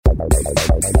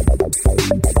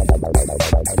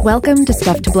Welcome to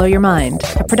Stuff to Blow Your Mind,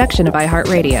 a production of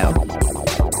iHeartRadio.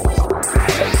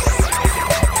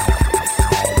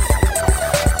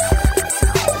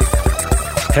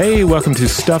 Hey, welcome to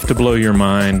Stuff to Blow Your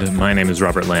Mind. My name is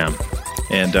Robert Lamb.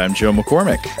 And I'm Joe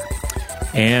McCormick.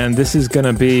 And this is going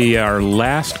to be our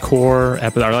last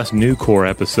new core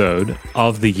episode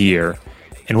of the year.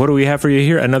 And what do we have for you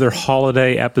here? Another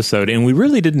holiday episode. And we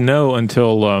really didn't know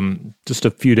until just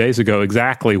a few days ago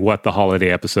exactly what the holiday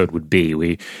episode would be.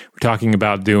 We were talking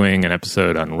about doing an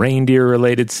episode on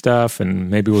reindeer-related stuff, and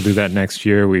maybe we'll do that next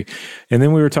year. And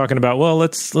then we were talking about, well,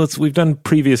 we've done a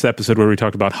previous episode where we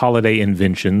talked about holiday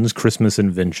inventions, Christmas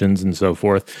inventions, and so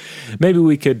forth. Maybe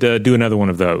we could do another one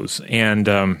of those. And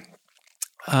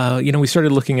we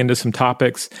started looking into some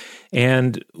topics,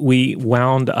 and we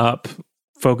wound up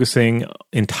focusing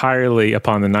entirely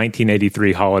upon the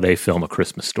 1983 holiday film A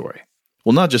Christmas Story.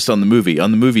 Well, not just on the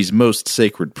movie's most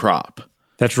sacred prop.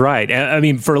 That's right. I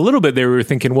mean, for a little bit there, we were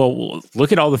thinking, well,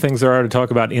 look at all the things there are to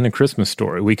talk about in A Christmas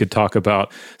Story. We could talk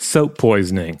about soap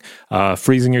poisoning,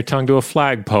 freezing your tongue to a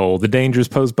flagpole, the dangers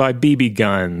posed by BB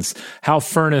guns, how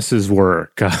furnaces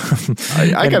work.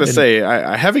 I got to say,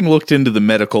 having looked into the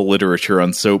medical literature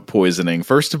on soap poisoning,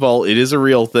 first of all, it is a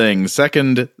real thing.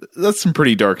 Second, that's some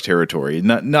pretty dark territory.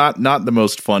 Not the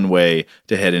most fun way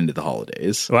to head into the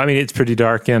holidays. Well, I mean, it's pretty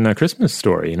dark in A Christmas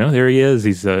Story. You know, there he is.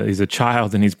 He's a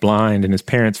child and he's blind, and his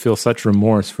parents feel such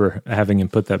remorse for having him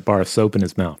put that bar of soap in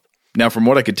his mouth. Now, from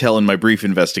what I could tell in my brief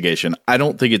investigation, I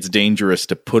don't think it's dangerous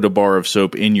to put a bar of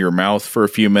soap in your mouth for a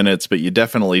few minutes, but you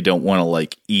definitely don't want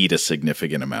to eat a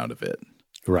significant amount of it.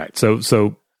 Right. So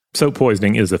soap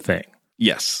poisoning is a thing.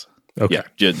 Yes. Okay.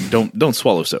 Yeah. Don't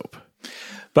swallow soap.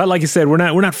 But like you said, we're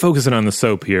not focusing on the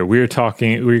soap here. We're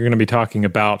going to be talking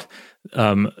about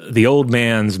the old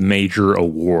man's major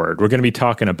award. We're going to be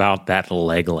talking about that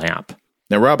leg lamp.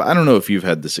 Now, Rob, I don't know if you've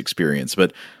had this experience,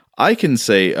 but I can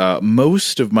say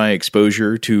most of my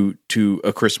exposure to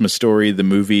A Christmas Story, the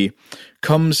movie,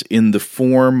 comes in the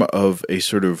form of a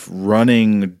sort of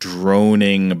running,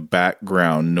 droning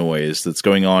background noise that's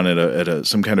going on at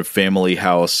some kind of family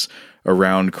house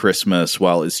around Christmas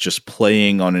while it's just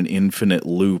playing on an infinite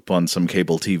loop on some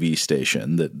cable TV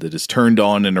station that is turned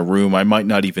on in a room I might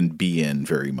not even be in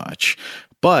very much.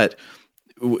 But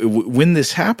when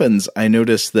this happens, I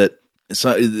notice that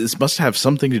this must have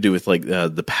something to do with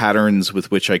the patterns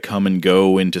with which I come and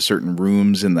go into certain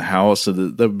rooms in the house. So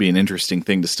that would be an interesting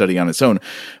thing to study on its own.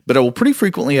 But I will pretty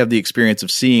frequently have the experience of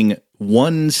seeing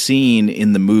one scene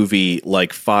in the movie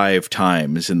 5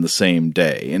 times in the same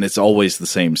day, and it's always the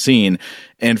same scene.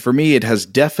 And for me, it has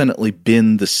definitely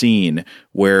been the scene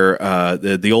where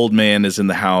the old man is in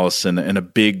the house and a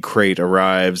big crate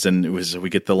arrives, and we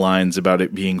get the lines about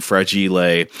it being fragile,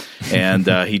 and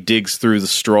he digs through the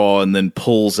straw and then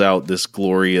pulls out this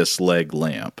glorious leg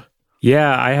lamp.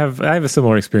 Yeah, I have a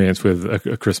similar experience with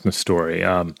A Christmas Story.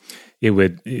 There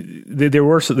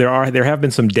have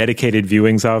been some dedicated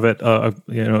viewings of it,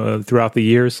 throughout the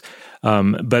years.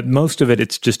 But most of it,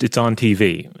 it's on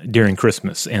TV during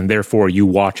Christmas, and therefore you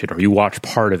watch it or you watch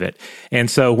part of it.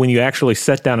 And so when you actually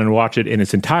sit down and watch it in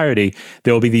its entirety,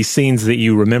 there will be these scenes that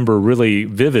you remember really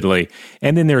vividly.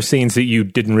 And then there are scenes that you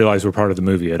didn't realize were part of the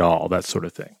movie at all, that sort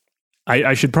of thing.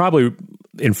 I should probably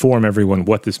inform everyone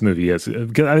what this movie is.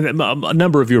 A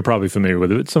number of you are probably familiar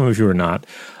with it, but some of you are not.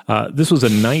 This was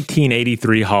a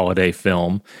 1983 holiday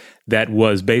film that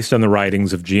was based on the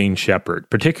writings of Gene Shepard,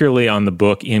 particularly on the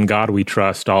book In God We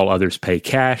Trust, All Others Pay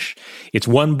Cash. It's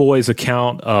one boy's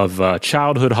account of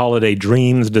childhood holiday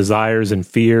dreams, desires, and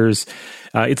fears.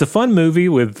 It's a fun movie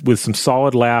with some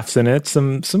solid laughs in it,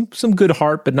 some good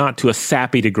heart, but not to a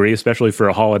sappy degree, especially for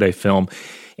a holiday film.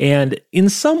 And in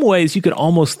some ways, you could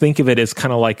almost think of it as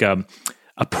kind of like a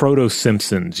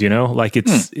proto-Simpsons,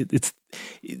 it's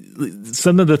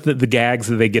some of the gags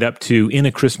that they get up to in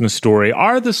A Christmas Story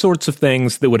are the sorts of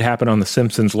things that would happen on The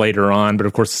Simpsons later on. But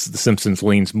of course, The Simpsons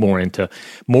leans more into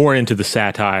the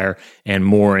satire and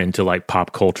more into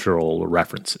pop cultural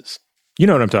references. You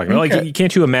know what I'm talking about. Okay.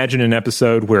 Can't you imagine an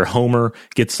episode where Homer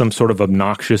gets some sort of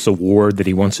obnoxious award that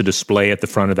he wants to display at the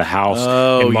front of the house,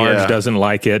 and Marge doesn't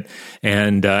like it,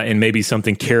 and maybe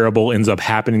something terrible ends up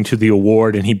happening to the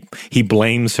award, and he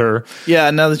blames her. Yeah,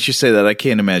 now that you say that, I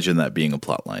can't imagine that being a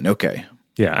plot line. Okay.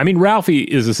 Yeah, I mean, Ralphie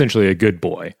is essentially a good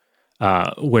boy,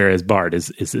 whereas Bart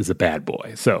is a bad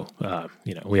boy. So,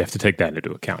 we have to take that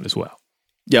into account as well.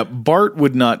 Yeah, Bart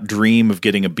would not dream of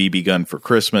getting a BB gun for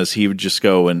Christmas. He would just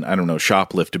go and,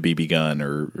 shoplift a BB gun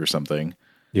or something.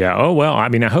 Yeah. Oh, well, I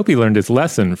mean, I hope he learned his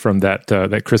lesson from that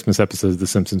Christmas episode of The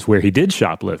Simpsons where he did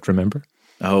shoplift, remember?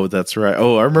 Oh, that's right.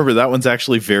 Oh, I remember that one's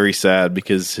actually very sad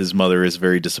because his mother is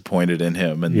very disappointed in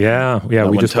him. And yeah,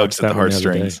 we just tugs watched at that the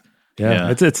heartstrings.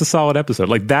 Yeah, it's a solid episode.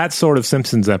 Like that sort of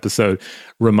Simpsons episode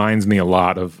reminds me a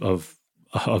lot of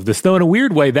this. Though in a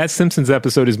weird way, that Simpsons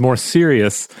episode is more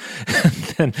serious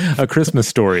than A Christmas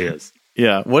Story is.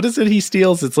 Yeah. What is it he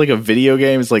steals? It's like a video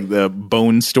game. It's like the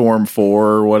Bone Storm 4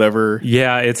 or whatever.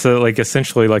 Yeah, it's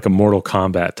essentially like a Mortal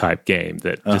Kombat type game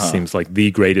that just seems like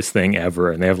the greatest thing ever.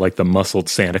 And they have like the muscled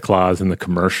Santa Claus in the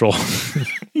commercial.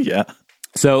 Yeah.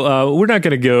 So we're not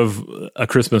going to give A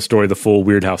Christmas Story the full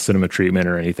Weird House Cinema treatment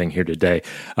or anything here today.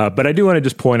 But I do want to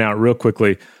just point out real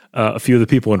quickly a few of the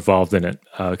people involved in it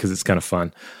because it's kind of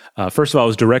fun. First of all, it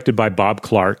was directed by Bob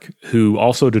Clark, who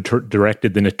also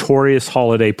directed the notorious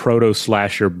holiday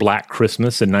proto-slasher Black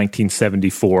Christmas in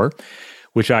 1974,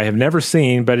 which I have never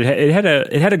seen, but it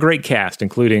had a great cast,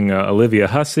 including Olivia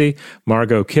Hussey,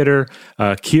 Margot Kidder,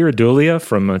 Keira Dullea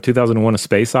from 2001: A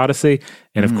Space Odyssey,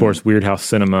 and of course, Weird House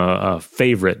Cinema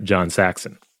favorite John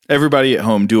Saxon. Everybody at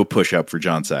home, do a push-up for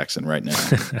John Saxon right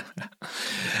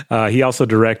now. He also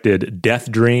directed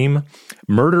Death Dream,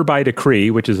 Murder by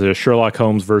Decree, which is a Sherlock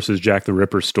Holmes versus Jack the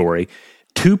Ripper story,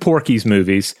 2 Porky's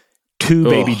movies, 2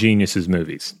 Baby Geniuses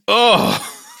movies. Oh,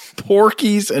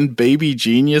 Porky's and Baby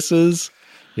Geniuses?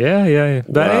 Yeah.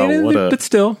 But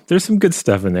still, there's some good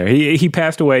stuff in there. He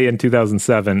passed away in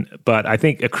 2007, but I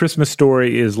think A Christmas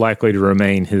Story is likely to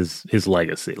remain his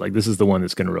legacy. Like, this is the one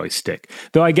that's going to really stick.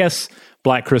 Though I guess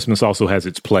Black Christmas also has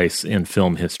its place in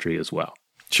film history as well.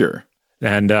 Sure.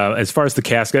 And as far as the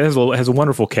cast, it has a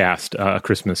wonderful cast, A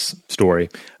Christmas Story.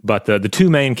 But the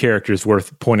 2 main characters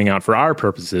worth pointing out for our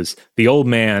purposes, the old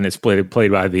man is played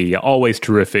by the always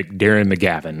terrific Darren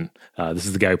McGavin. This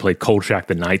is the guy who played Kolchak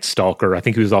the Night Stalker. I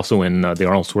think he was also in the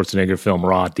Arnold Schwarzenegger film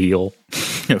Raw Deal.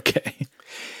 Okay.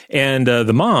 And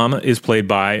the mom is played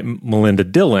by Melinda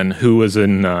Dillon, who was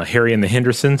in Harry and the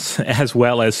Hendersons, as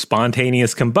well as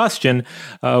Spontaneous Combustion,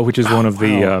 which is one of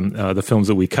the films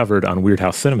that we covered on Weird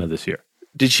House Cinema this year.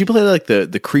 Did she play like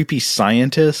the creepy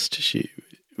scientist?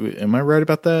 Am I right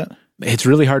about that? It's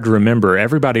really hard to remember.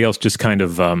 Everybody else just kind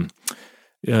of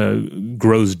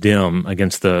grows dim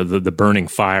against the burning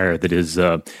fire that is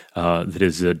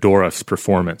Dorff's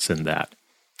performance in that.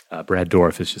 Brad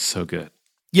Dourif is just so good.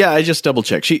 Yeah, I just double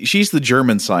checked. She's the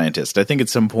German scientist. I think at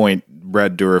some point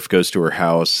Brad Dourif goes to her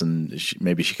house and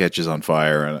maybe she catches on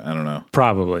fire. I don't know.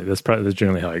 Probably. That's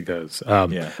generally how it goes.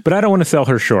 But I don't want to sell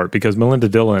her short because Melinda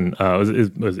Dillon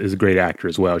is a great actor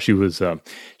as well. She was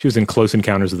in Close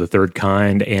Encounters of the Third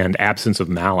Kind and Absence of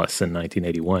Malice in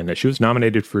 1981. She was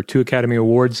nominated for 2 Academy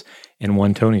Awards and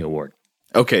 1 Tony Award.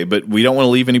 Okay, but we don't want to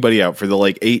leave anybody out. For the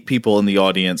 8 people in the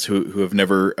audience who have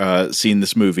never seen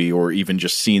this movie or even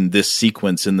just seen this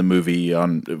sequence in the movie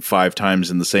on 5 times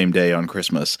in the same day on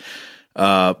Christmas.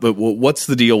 But what's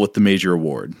the deal with the major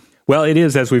award? Well, it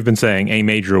is, as we've been saying, a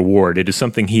major award. It is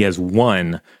something he has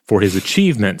won for his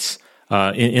achievements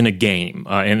in a game.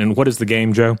 And what is the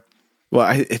game, Joe? Well,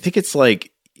 I think it's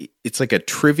like a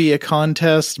trivia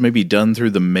contest, maybe done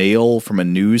through the mail from a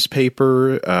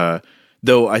newspaper.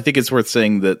 Though I think it's worth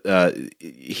saying that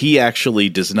he actually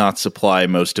does not supply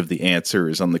most of the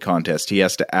answers on the contest. He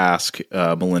has to ask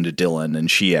Melinda Dillon, and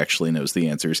she actually knows the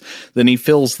answers. Then he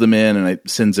fills them in and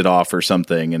sends it off or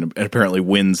something, and apparently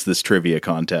wins this trivia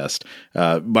contest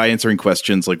by answering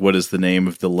questions like, what is the name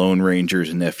of the Lone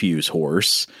Ranger's nephew's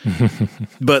horse?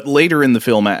 But later in the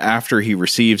film, after he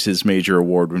receives his major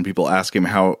award, when people ask him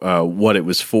what it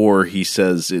was for, he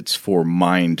says it's for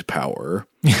mind power.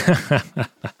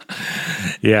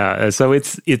 Yeah, so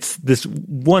it's this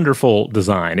wonderful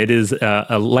design. It is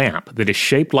a lamp that is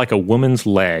shaped like a woman's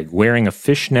leg, wearing a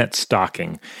fishnet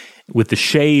stocking, with the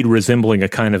shade resembling a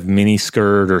kind of mini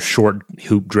skirt or short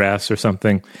hoop dress or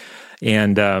something.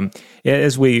 And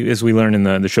as we learn in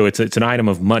the show, it's an item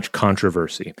of much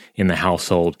controversy in the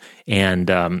household, and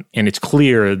it's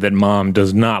clear that Mom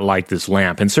does not like this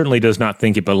lamp, and certainly does not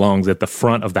think it belongs at the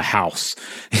front of the house,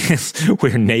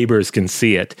 where neighbors can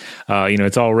see it.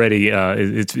 It's already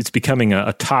it's becoming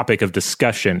a topic of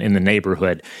discussion in the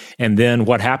neighborhood. And then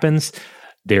what happens?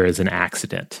 There is an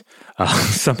accident.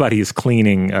 Somebody is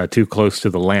cleaning too close to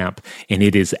the lamp, and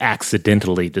it is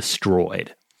accidentally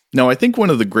destroyed. Now, I think one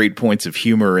of the great points of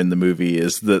humor in the movie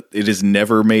is that it is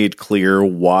never made clear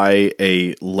why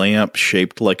a lamp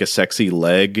shaped like a sexy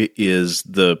leg is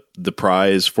the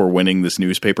prize for winning this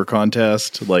newspaper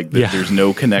contest. There's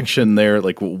no connection there.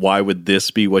 Like, why would this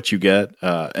be what you get?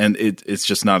 And it's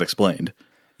just not explained.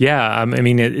 Yeah, I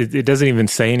mean, it doesn't even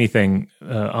say anything,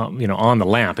 on the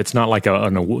lamp. It's not like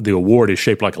the award is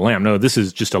shaped like a lamp. No, this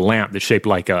is just a lamp that's shaped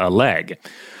like a leg.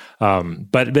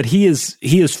 But he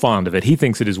is fond of it. He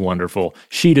thinks it is wonderful.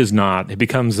 She does not. It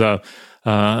becomes a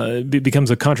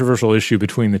controversial issue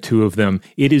between the two of them.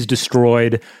 It is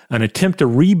destroyed. An attempt to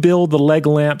rebuild the leg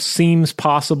lamp seems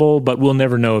possible, but we'll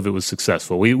never know if it was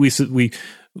successful. We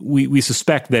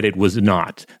suspect that it was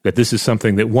not, that this is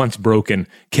something that once broken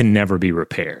can never be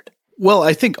repaired. Well,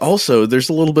 I think also there's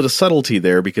a little bit of subtlety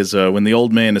there because when the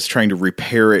old man is trying to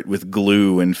repair it with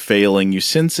glue and failing, you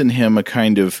sense in him a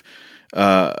kind of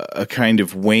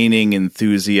waning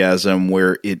enthusiasm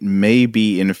where it may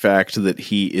be, in fact, that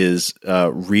he is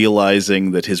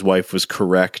realizing that his wife was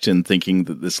correct in thinking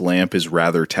that this lamp is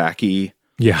rather tacky.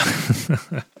 Yeah.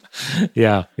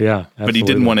 Yeah. Absolutely. But he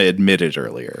didn't want to admit it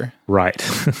earlier. Right.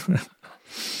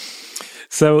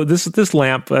 So this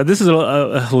lamp, this is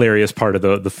a hilarious part of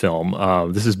the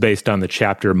film. This is based on the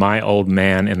chapter "My Old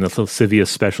Man" and the Lascivious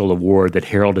Special Award that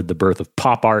heralded the birth of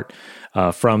pop art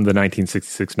from the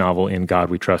 1966 novel "In God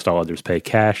We Trust, All Others Pay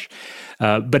Cash."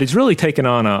 But it's really taken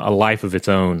on a life of its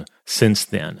own since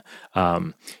then.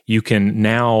 You can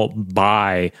now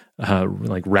buy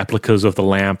like replicas of the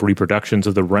lamp, reproductions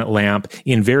of the lamp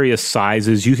in various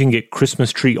sizes. You can get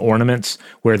Christmas tree ornaments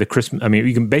where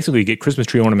you can basically get Christmas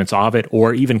tree ornaments of it,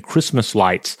 or even Christmas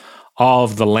lights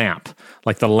of the lamp.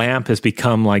 Like the lamp has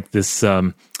become like this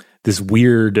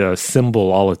weird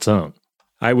symbol all its own.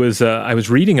 I was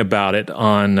reading about it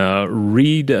on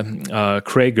Reed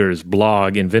Krager's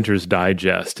blog, Inventor's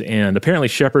Digest, and apparently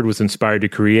Shepard was inspired to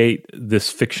create this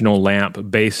fictional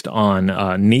lamp based on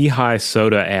knee-high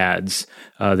soda ads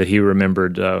that he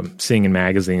remembered seeing in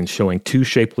magazines showing two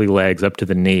shapely legs up to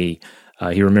the knee.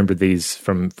 He remembered these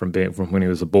from when he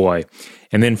was a boy.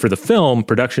 And then for the film,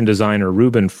 production designer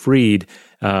Reuben Freed,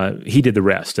 he did the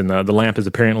rest. And the lamp is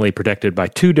apparently protected by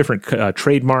two different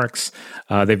trademarks.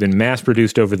 They've been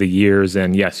mass-produced over the years,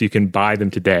 and yes, you can buy them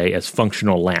today as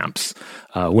functional lamps.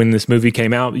 When this movie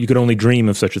came out, you could only dream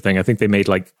of such a thing. I think they made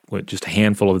just a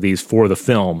handful of these for the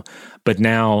film, but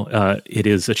now it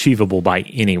is achievable by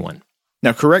anyone.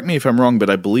 Now, correct me if I'm wrong,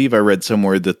 but I believe I read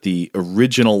somewhere that the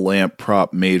original lamp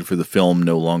prop made for the film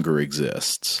no longer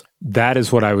exists. That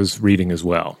is what I was reading as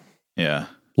well. Yeah.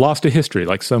 Lost to history,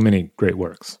 like so many great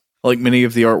works. Like many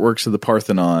of the artworks of the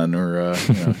Parthenon or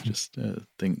just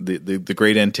the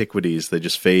great antiquities, they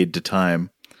just fade to time.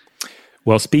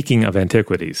 Well, speaking of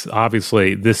antiquities,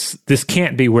 obviously this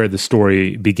can't be where the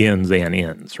story begins and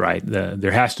ends, right?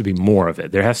 There has to be more of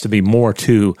it. There has to be more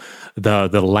to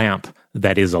the lamp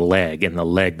that is a leg and the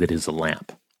leg that is a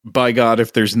lamp. By God,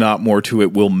 if there's not more to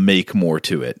it, we'll make more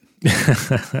to it.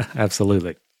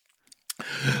 Absolutely.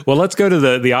 Well, let's go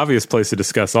to the obvious place to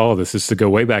discuss all of this is to go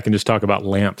way back and just talk about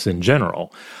lamps in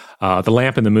general. The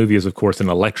lamp in the movie is, of course, an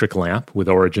electric lamp with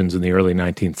origins in the early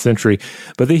 19th century,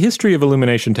 but the history of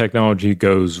illumination technology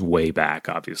goes way back,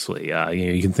 obviously.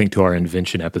 You can think to our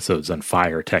invention episodes on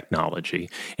fire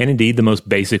technology. And indeed, the most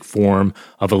basic form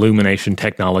of illumination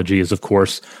technology is, of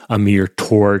course, a mere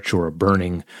torch or a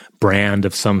burning brand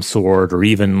of some sort, or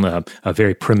even a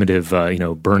very primitive,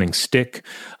 burning stick.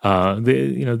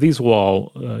 These will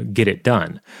all get it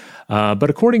done. But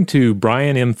according to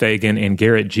Brian M. Fagan and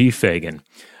Garrett G. Fagan,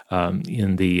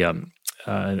 in the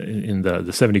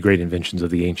 70 Great Inventions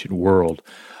of the Ancient World,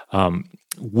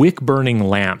 wick-burning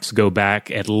lamps go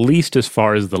back at least as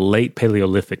far as the late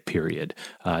Paleolithic period.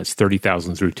 It's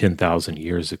 30,000 through 10,000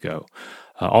 years ago.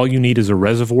 All you need is a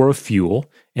reservoir of fuel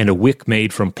and a wick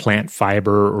made from plant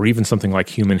fiber or even something like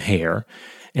human hair.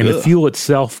 And the fuel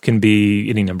itself can be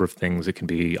any number of things. It can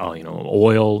be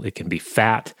oil, it can be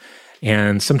fat,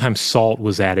 and sometimes salt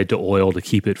was added to oil to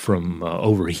keep it from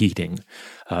overheating.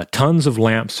 Tons of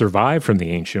lamps survived from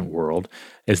the ancient world,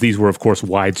 as these were, of course,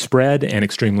 widespread and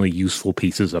extremely useful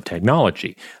pieces of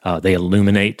technology. They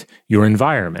illuminate your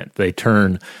environment. They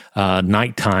turn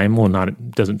nighttime,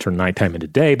 it doesn't turn nighttime into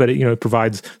day, but it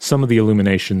provides some of the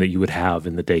illumination that you would have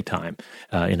in the daytime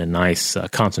in a nice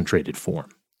concentrated form.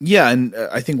 Yeah, and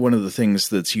I think one of the things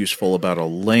that's useful about a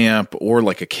lamp or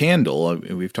like a candle,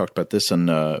 we've talked about this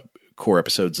on core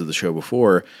episodes of the show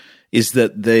before, is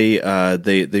that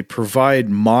they provide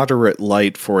moderate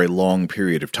light for a long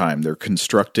period of time. They're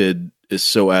constructed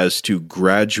so as to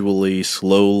gradually,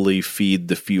 slowly feed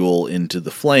the fuel into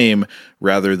the flame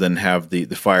rather than have the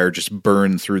fire just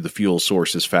burn through the fuel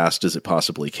source as fast as it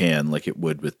possibly can, like it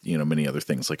would with many other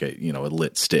things like a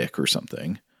lit stick or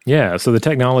something. Yeah, so the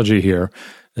technology here,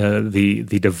 the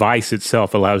device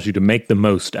itself allows you to make the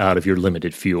most out of your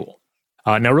limited fuel.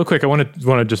 Now, real quick, I want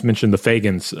to just mention the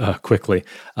Fagans quickly.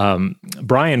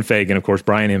 Brian Fagan, of course,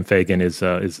 Brian M. Fagan is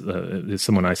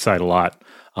someone I cite a lot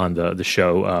on the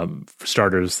show. For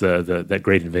starters, that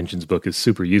Great Inventions book is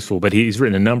super useful, but he's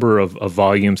written a number of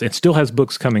volumes and still has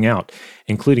books coming out,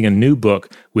 including a new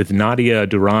book with Nadia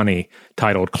Durrani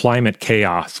titled Climate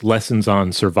Chaos, Lessons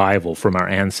on Survival from Our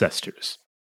Ancestors.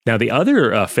 Now, the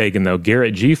other Fagan, though,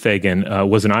 Garrett G. Fagan,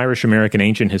 was an Irish-American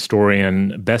ancient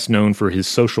historian best known for his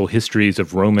social histories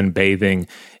of Roman bathing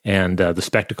and the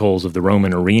spectacles of the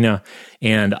Roman arena.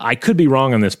 And I could be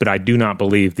wrong on this, but I do not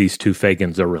believe these two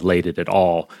Fagans are related at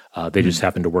all. They just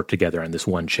happen to work together in this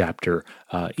one chapter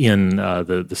in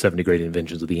the 70 Great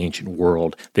Inventions of the Ancient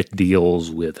World that deals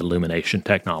with illumination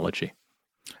technology.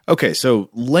 Okay,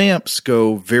 so lamps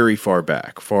go very far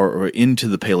back, far into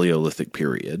the Paleolithic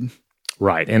period.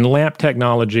 Right, and lamp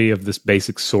technology of this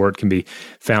basic sort can be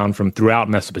found from throughout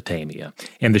Mesopotamia,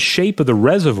 and the shape of the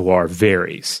reservoir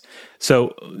varies.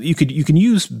 So you can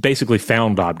use basically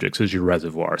found objects as your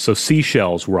reservoir. So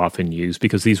seashells were often used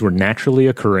because these were naturally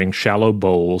occurring shallow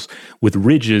bowls with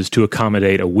ridges to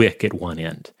accommodate a wick at one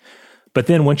end. But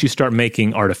then once you start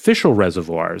making artificial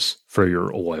reservoirs for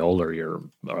your oil or your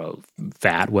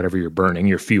fat, whatever you're burning,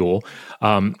 your fuel,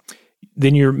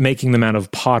 then you're making them out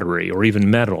of pottery or even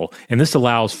metal, and this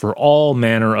allows for all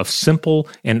manner of simple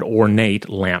and ornate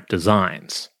lamp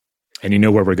designs. And you know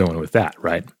where we're going with that,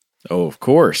 right? Oh, of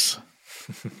course.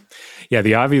 Yeah,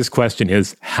 the obvious question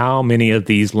is, how many of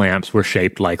these lamps were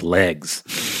shaped like legs?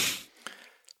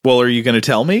 Well, are you going to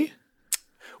tell me?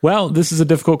 Well, this is a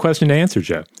difficult question to answer,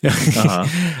 Joe.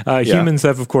 Humans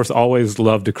have, of course, always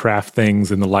loved to craft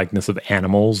things in the likeness of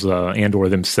animals and or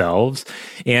themselves.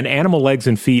 And animal legs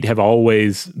and feet have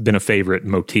always been a favorite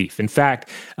motif. In fact,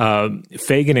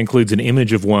 Fagan includes an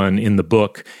image of one in the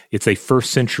book. It's a 1st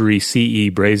century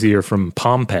CE brazier from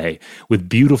Pompeii with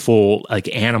beautiful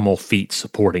animal feet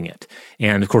supporting it.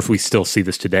 And, of course, we still see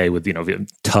this today with,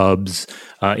 tubs,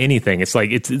 anything. It's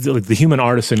like the human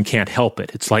artisan can't help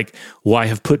it. It's like, why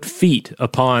have put feet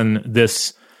upon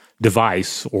this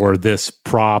device or this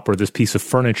prop or this piece of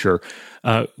furniture?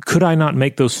 Could I not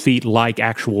make those feet like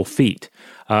actual feet?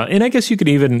 And I guess you could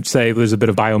even say there's a bit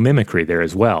of biomimicry there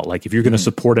as well. Like if you're going to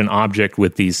support an object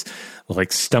with these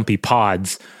stumpy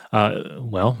pods,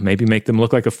 maybe make them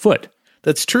look like a foot.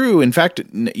 That's true. In fact,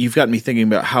 you've got me thinking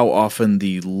about how often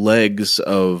the legs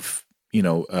of,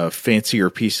 fancier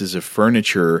pieces of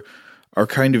furniture are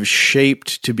kind of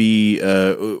shaped to be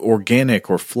organic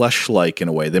or flesh-like in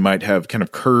a way. They might have kind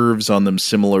of curves on them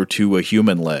similar to a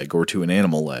human leg or to an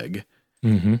animal leg.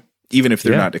 Mm-hmm. Even if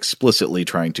they're not explicitly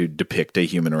trying to depict a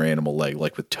human or animal leg,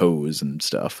 like with toes and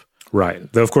stuff.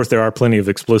 Right. Though, of course, there are plenty of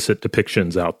explicit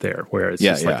depictions out there where it's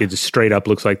it just straight up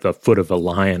looks like the foot of a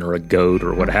lion or a goat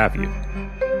or what have you.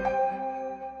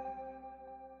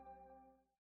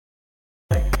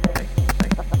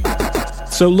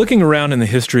 So looking around in the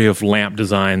history of lamp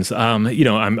designs,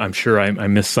 I'm sure I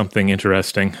missed something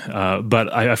interesting,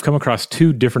 but I've come across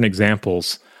two different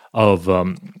examples of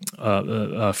from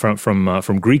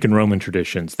Greek and Roman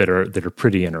traditions that are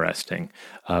pretty interesting,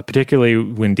 particularly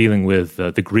when dealing with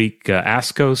the Greek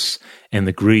askos and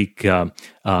the Greek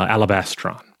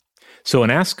alabastron. So an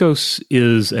askos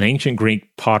is an ancient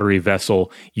Greek pottery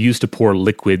vessel used to pour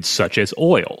liquids such as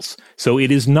oils. So it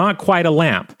is not quite a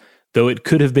lamp, though it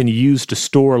could have been used to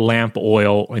store lamp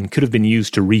oil and could have been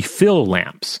used to refill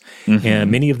lamps. Mm-hmm. And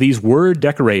many of these were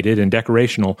decorated and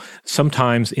decorational,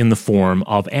 sometimes in the form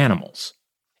of animals.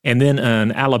 And then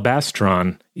an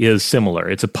alabastron is similar.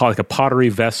 It's like a pottery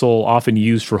vessel often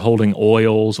used for holding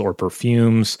oils or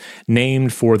perfumes,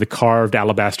 named for the carved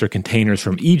alabaster containers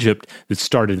from Egypt that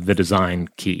started the design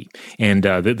key. And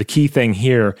the key thing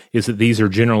here is that these are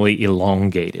generally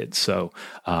elongated. So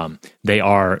they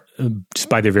are, just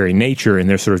by their very nature and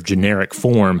their sort of generic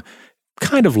form,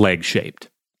 kind of leg-shaped.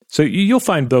 So you'll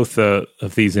find both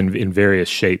of these in various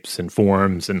shapes and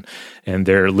forms, and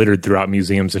they're littered throughout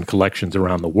museums and collections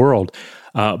around the world.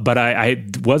 But I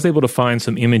was able to find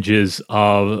some images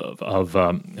for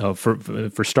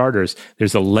starters.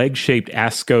 There's a leg-shaped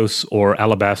askos or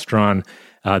alabastron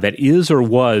that is or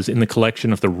was in the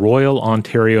collection of the Royal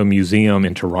Ontario Museum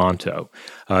in Toronto.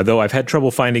 Though I've had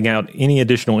trouble finding out any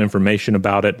additional information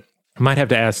about it. I might have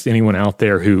to ask anyone out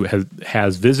there who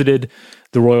has visited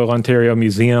the Royal Ontario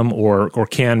Museum or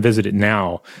can visit it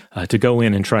now to go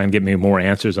in and try and get me more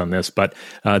answers on this. But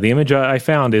the image I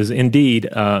found is indeed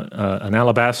an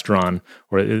alabastron,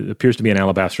 or it appears to be an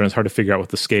alabastron. It's hard to figure out what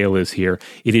the scale is here.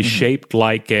 It is shaped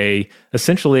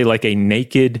essentially like a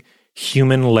naked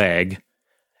human leg,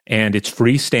 and it's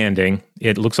freestanding.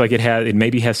 It looks like it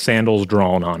maybe has sandals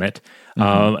drawn on it,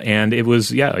 and it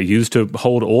was used to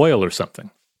hold oil or something.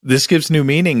 This gives new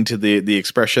meaning to the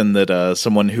expression that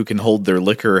someone who can hold their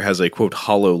liquor has a, quote,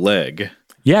 hollow leg.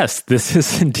 Yes, this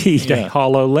is indeed a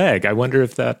hollow leg. I wonder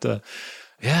if that.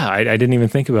 I didn't even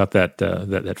think about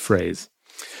that phrase.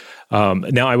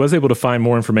 Now, I was able to find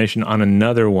more information on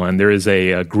another one. There is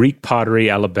a Greek pottery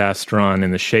alabastron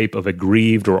in the shape of a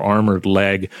greaved or armored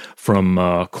leg from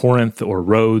Corinth or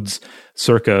Rhodes,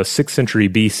 circa 6th century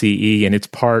BCE, and it's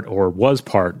part, or was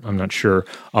part, I'm not sure,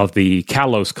 of the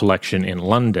Kalos collection in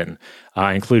London.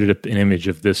 I included an image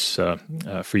of this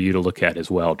for you to look at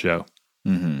as well, Joe.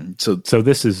 Mm-hmm. So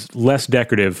this is less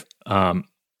decorative,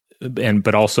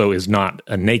 but also is not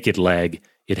a naked leg.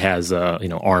 It has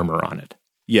armor on it.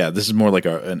 Yeah, this is more like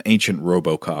an ancient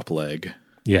RoboCop leg.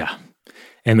 Yeah.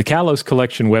 And the Kalos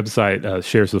collection website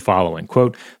shares the following,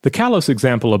 quote, "The Kalos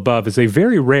example above is a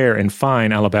very rare and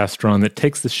fine alabastron that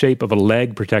takes the shape of a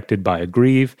leg protected by a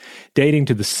greave. Dating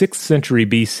to the 6th century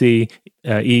BC,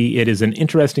 it is an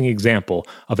interesting example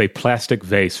of a plastic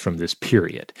vase from this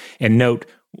period." And note,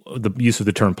 the use of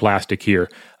the term plastic here,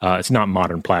 it's not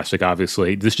modern plastic,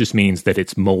 obviously. This just means that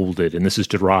it's molded, and this is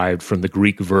derived from the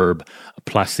Greek verb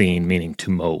plasein, meaning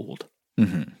to mold.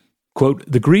 Mm-hmm. Quote,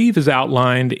 "The greave is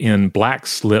outlined in black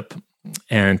slip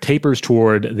and tapers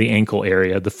toward the ankle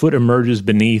area. The foot emerges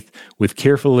beneath with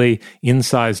carefully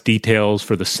incised details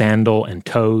for the sandal and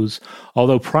toes.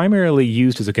 Although primarily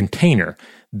used as a container,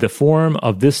 the form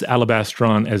of this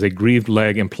alabastron as a greaved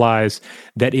leg implies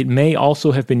that it may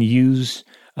also have been used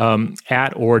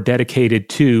at or dedicated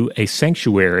to a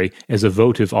sanctuary as a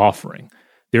votive offering.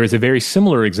 There is a very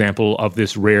similar example of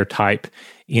this rare type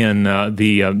in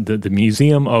the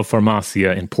Museum of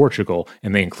Farmácia in Portugal,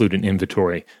 and they include an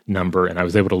inventory number, and I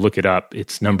was able to look it up.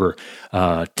 It's number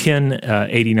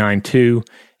 10892,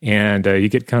 and you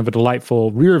get kind of a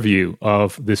delightful rear view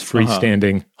of this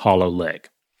freestanding hollow leg.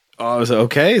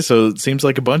 Okay, so it seems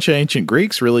like a bunch of ancient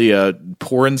Greeks really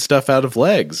pouring stuff out of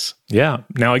legs. Yeah.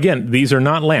 Now, again, these are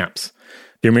not lamps.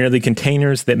 They're merely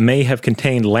containers that may have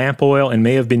contained lamp oil and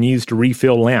may have been used to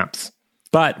refill lamps.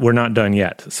 But we're not done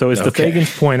yet. So as the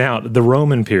Fagans point out, the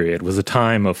Roman period was a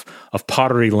time of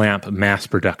pottery lamp mass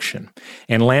production.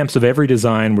 And lamps of every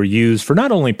design were used for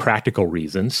not only practical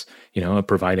reasons,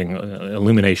 providing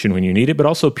illumination when you need it, but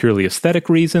also purely aesthetic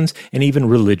reasons and even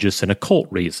religious and occult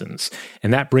reasons.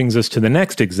 And that brings us to the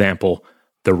next example,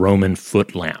 the Roman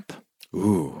foot lamp.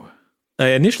 Ooh.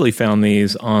 I initially found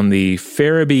these on the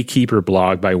Farabee Keeper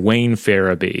blog by Wayne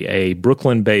Farabee, a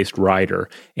Brooklyn-based writer.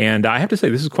 And I have to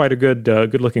say, this is quite a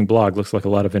good-looking blog. Looks like a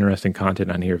lot of interesting content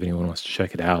on here if anyone wants to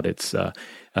check it out. It's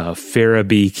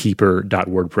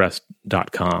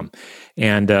farabeekeeper.wordpress.com.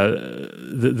 And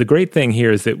the great thing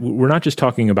here is that we're not just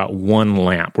talking about one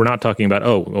lamp. We're not talking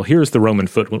about, here's the Roman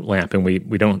foot lamp, and we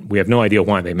have no idea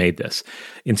why they made this.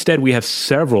 Instead, we have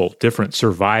several different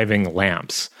surviving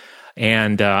lamps.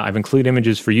 And I've included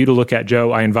images for you to look at,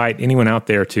 Joe. I invite anyone out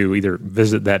there to either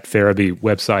visit that Farabee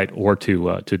website or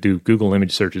to do Google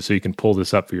image searches so you can pull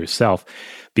this up for yourself,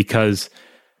 because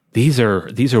these are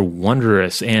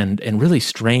wondrous and really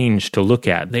strange to look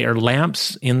at. They are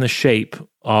lamps in the shape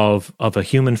of a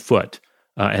human foot,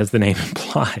 as the name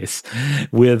implies,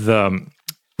 with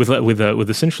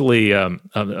essentially a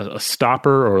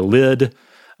stopper or a lid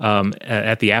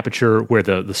at the aperture where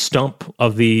the stump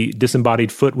of the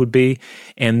disembodied foot would be.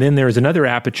 And then there is another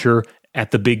aperture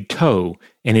at the big toe,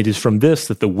 and it is from this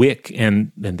that the wick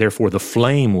and therefore the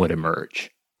flame would emerge.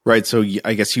 Right, so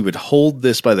I guess you would hold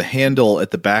this by the handle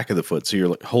at the back of the foot, so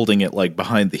you're holding it like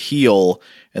behind the heel,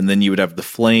 and then you would have the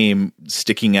flame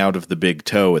sticking out of the big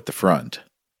toe at the front.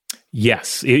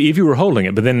 Yes, if you were holding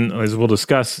it. But then, as we'll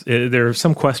discuss, there are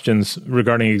some questions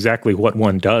regarding exactly what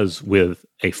one does with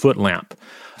a foot lamp.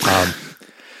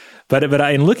 But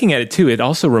in looking at it too, it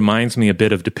also reminds me a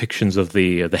bit of depictions of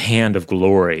the hand of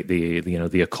glory,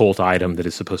 the occult item that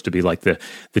is supposed to be like the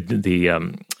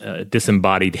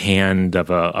disembodied hand of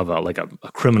a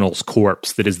criminal's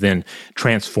corpse that is then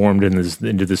transformed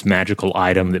into this magical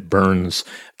item that burns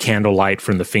candlelight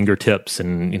from the fingertips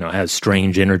and has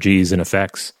strange energies and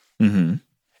effects. Mm-hmm.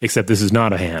 Except this is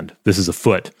not a hand. This is a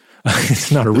foot.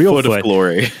 It's not a real foot. Of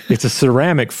glory. It's a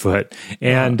ceramic foot,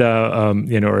 and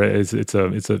it's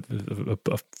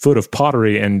a foot of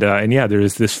pottery, and there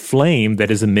is this flame that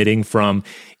is emitting from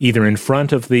either in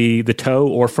front of the toe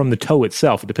or from the toe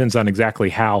itself. It depends on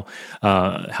exactly how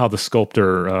the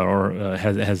sculptor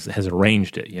has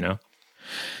arranged it.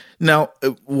 Now,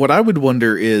 what I would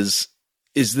wonder is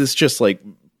this just like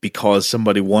because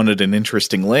somebody wanted an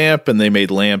interesting lamp and they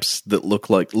made lamps that looked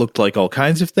like all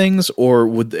kinds of things? Or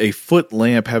would a foot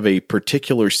lamp have a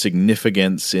particular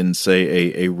significance in,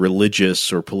 say, a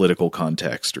religious or political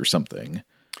context or something?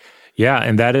 Yeah,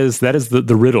 and that is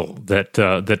the riddle that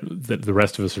the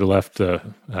rest of us are left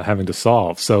having to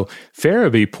solve. So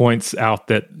Farabee points out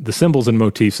that the symbols and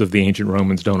motifs of the ancient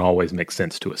Romans don't always make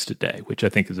sense to us today, which I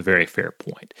think is a very fair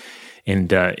point.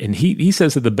 And he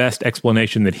says that the best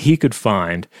explanation that he could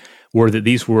find were that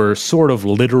these were sort of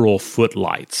literal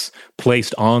footlights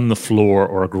placed on the floor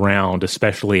or ground,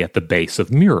 especially at the base of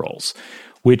murals,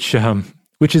 which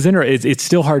is interesting. It's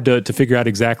still hard to figure out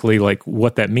exactly like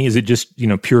what that means. Is it just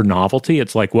pure novelty?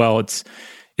 It's like, well, it's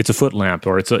a foot lamp,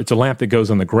 or it's a lamp that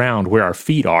goes on the ground where our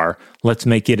feet are. Let's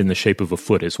make it in the shape of a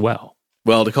foot as well.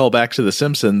 Well, to call back to The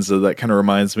Simpsons, that kind of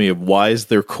reminds me of, why is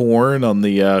there corn on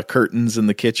the curtains in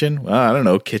the kitchen? Well, I don't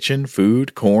know, kitchen,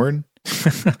 food, corn.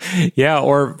 Yeah,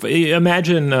 or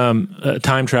imagine a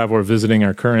time traveler visiting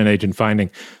our current age and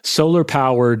finding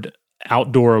solar-powered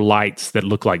outdoor lights that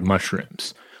look like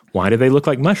mushrooms. Why do they look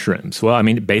like mushrooms? Well, I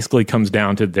mean, it basically comes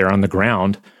down to they're on the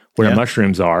ground where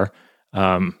mushrooms are.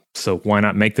 So why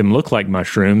not make them look like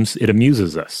mushrooms? It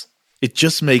amuses us. It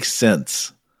just makes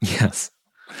sense. Yes.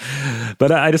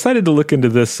 But I decided to look into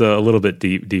this a little bit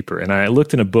deeper, and I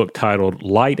looked in a book titled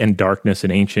Light and Darkness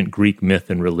in Ancient Greek Myth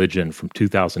and Religion from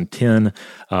 2010.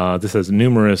 This has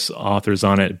numerous authors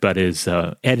on it, but is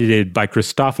edited by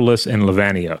Christophilus and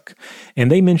Levaniuk.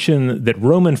 And they mention that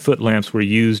Roman foot lamps were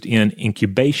used in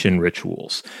incubation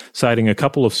rituals, citing a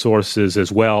couple of sources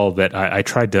as well that I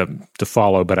tried to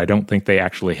follow, but I don't think they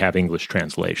actually have English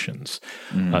translations.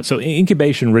 So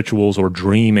incubation rituals, or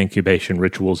dream incubation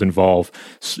rituals, involved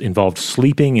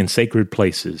sleeping in sacred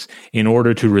places in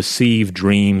order to receive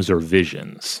dreams or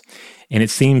visions. And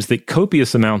it seems that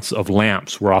copious amounts of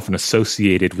lamps were often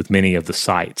associated with many of the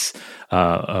sites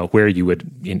where you would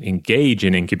engage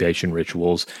in incubation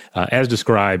rituals, as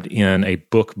described in a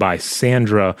book by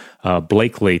Sandra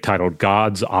Blakely titled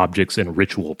Gods, Objects, and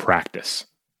Ritual Practice.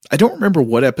 I don't remember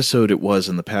what episode it was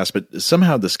in the past, but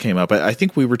somehow this came up. I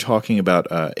think we were talking about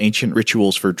ancient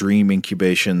rituals for dream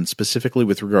incubation, specifically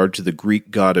with regard to the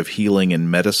Greek god of healing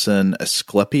and medicine,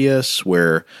 Asclepius,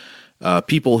 where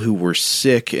people who were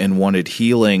sick and wanted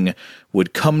healing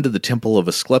would come to the temple of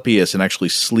Asclepius and actually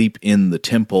sleep in the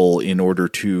temple in order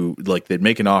to, like, they'd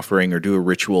make an offering or do a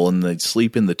ritual, and they'd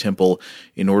sleep in the temple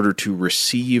in order to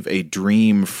receive a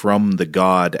dream from the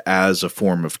god as a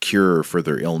form of cure for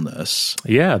their illness.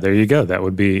 Yeah, there you go. That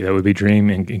would be dream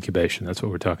incubation. That's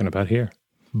what we're talking about here.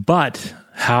 But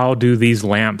how do these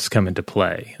lamps come into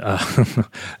play?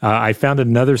 I found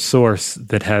another source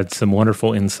that had some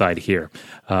wonderful insight here.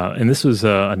 And this was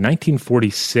a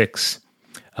 1946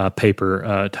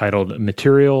 paper titled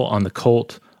Material on the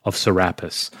Cult of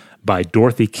Serapis by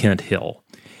Dorothy Kent Hill.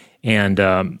 And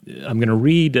I'm going to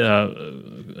read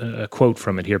a quote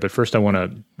from it here, but first I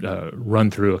want to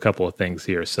run through a couple of things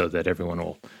here so that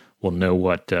everyone will know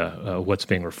what's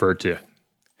being referred to.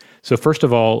 So first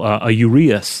of all, a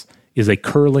uraeus is a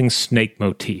curling snake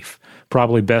motif,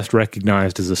 probably best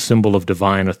recognized as a symbol of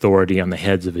divine authority on the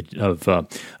heads of Egyptian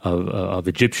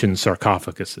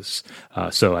sarcophaguses.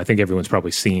 So I think everyone's probably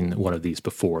seen one of these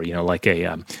before. Like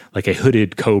a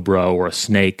hooded cobra or a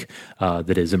snake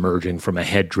that is emerging from a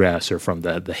headdress or from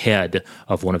the head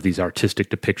of one of these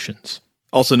artistic depictions.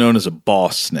 Also known as a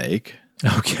boss snake.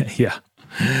 Okay, yeah.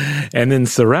 And then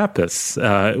Serapis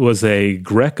was a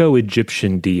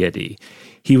Greco-Egyptian deity.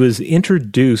 He was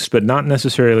introduced, but not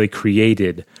necessarily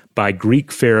created, by Greek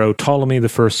pharaoh Ptolemy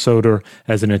I Soter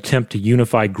as an attempt to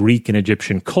unify Greek and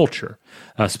Egyptian culture.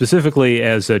 Specifically,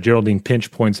 as Geraldine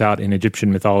Pinch points out in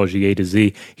Egyptian Mythology A to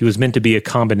Z, he was meant to be a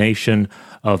combination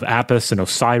of Apis and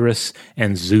Osiris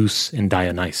and Zeus and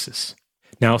Dionysus.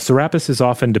 Now, Serapis is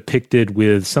often depicted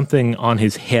with something on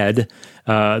his head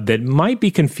that might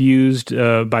be confused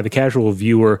by the casual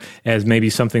viewer as maybe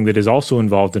something that is also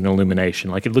involved in illumination.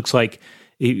 Like, it looks like,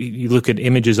 you look at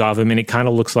images of him and it kind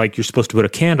of looks like you're supposed to put a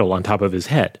candle on top of his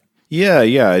head. Yeah.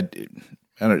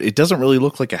 It doesn't really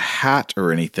look like a hat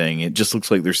or anything. It just looks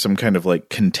like there's some kind of like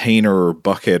container or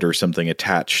bucket or something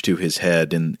attached to his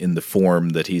head in the form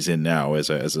that he's in now as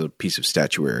a piece of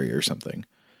statuary or something.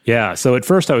 Yeah, so at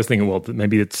first I was thinking, well,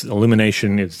 maybe it's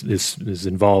illumination is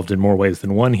involved in more ways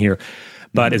than one here.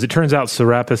 But as it turns out,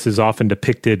 Serapis is often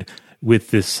depicted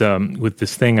with this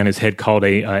thing on his head called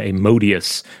a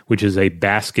modius, which is a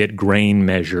basket grain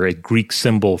measure, a Greek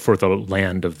symbol for the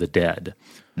land of the dead.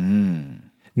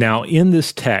 Now, in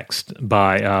this text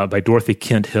by Dorothy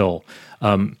Kent Hill,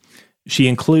 she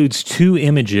includes two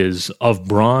images of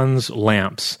bronze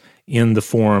lamps in the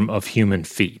form of human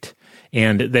feet.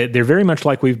 And they're very much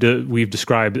like we've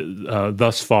described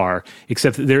thus far,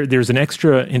 except there's an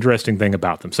extra interesting thing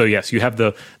about them. So yes, you have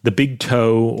the big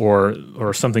toe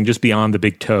or something just beyond the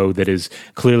big toe that is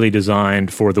clearly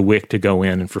designed for the wick to go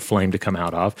in and for flame to come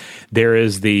out of. There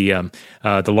is the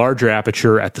larger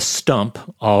aperture at the stump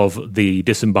of the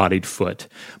disembodied foot.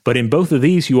 But in both of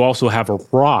these, you also have a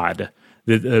rod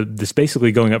that's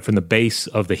basically going up from the base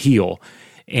of the heel.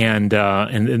 And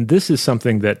this is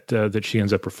something that she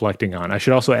ends up reflecting on. I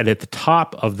should also add, at the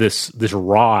top of this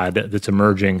rod that's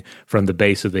emerging from the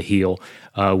base of the heel,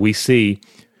 we see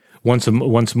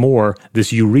once more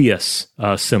this uraeus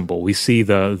symbol. We see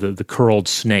the curled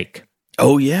snake.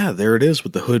 Oh yeah, there it is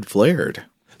with the hood flared.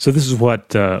 So this is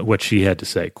what she had to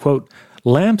say. Quote,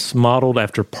 "Lamps modeled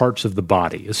after parts of the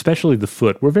body, especially the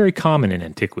foot, were very common in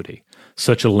antiquity.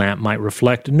 Such a lamp might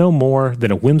reflect no more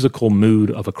than a whimsical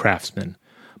mood of a craftsman.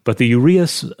 But the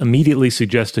uraeus immediately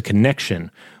suggests a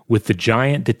connection with the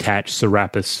giant detached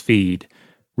Serapis feed,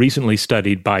 recently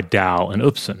studied by Dow and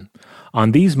Upson.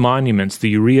 On these monuments,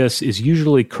 the uraeus is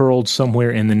usually curled somewhere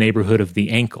in the neighborhood of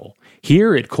the ankle.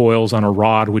 Here it coils on a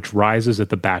rod which rises at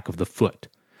the back of the foot.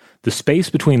 The space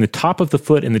between the top of the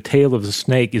foot and the tail of the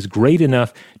snake is great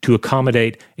enough to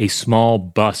accommodate a small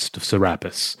bust of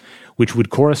Serapis, which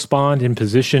would correspond in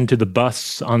position to the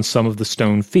busts on some of the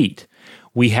stone feet.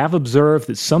 We have observed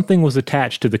that something was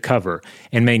attached to the cover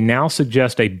and may now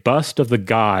suggest a bust of the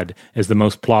god as the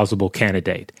most plausible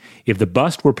candidate. If the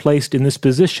bust were placed in this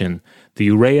position, the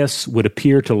uraeus would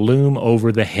appear to loom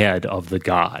over the head of the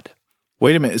god."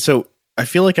 Wait a minute. So I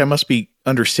feel like I must be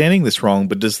understanding this wrong,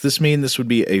 but does this mean this would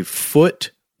be a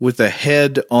foot with a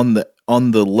head on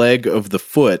the leg of the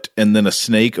foot and then a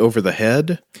snake over the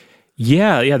head?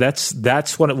 Yeah,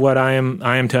 that's what I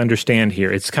am to understand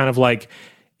here. It's kind of like,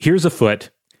 here's a foot.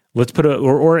 Let's put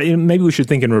or maybe we should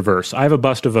think in reverse. I have a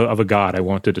bust of a god I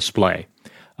want to display.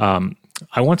 I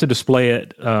want to display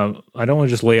it. I don't want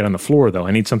to just lay it on the floor, though.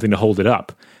 I need something to hold it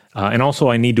up. And also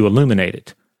I need to illuminate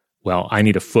it. Well, I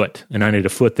need a foot, and I need a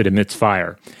foot that emits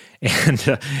fire.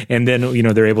 And then,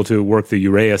 they're able to work the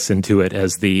uraeus into it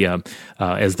as the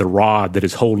rod that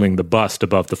is holding the bust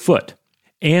above the foot.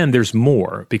 And there's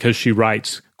more, because she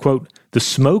writes, quote, "The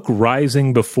smoke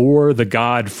rising before the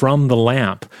god from the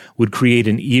lamp would create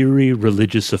an eerie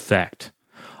religious effect.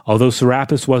 Although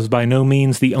Serapis was by no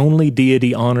means the only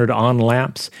deity honored on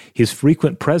lamps, his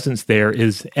frequent presence there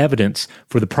is evidence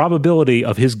for the probability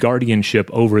of his guardianship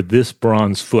over this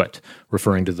bronze foot,"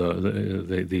 referring to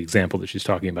the example that she's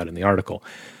talking about in the article.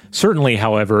 "Certainly,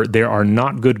 however, there are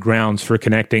not good grounds for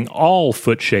connecting all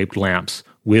foot-shaped lamps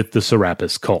with the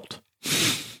Serapis cult."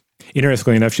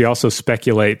 Interestingly enough, she also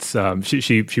speculates,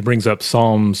 she brings up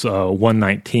Psalms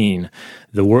 119,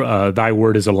 "Thy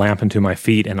word is a lamp unto my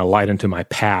feet and a light unto my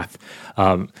path,"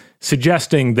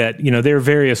 suggesting that, there are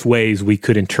various ways we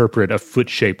could interpret a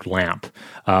foot-shaped lamp.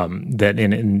 And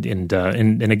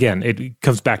again, it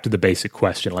comes back to the basic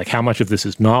question, like how much of this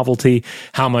is novelty,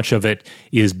 how much of it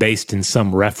is based in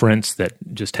some reference that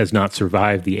just has not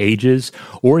survived the ages,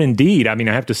 or indeed, I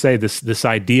have to say this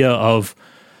idea of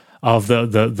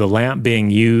the lamp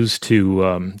being used to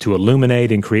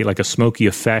illuminate and create like a smoky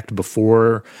effect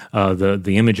before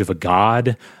the image of a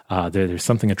god. There's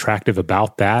something attractive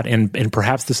about that, and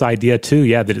perhaps this idea too,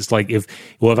 that it's like if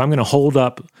I'm going to hold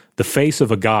up the face of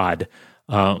a god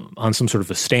on some sort of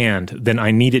a stand, then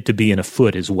I need it to be in a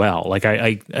foot as well. Like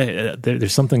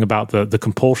there's something about the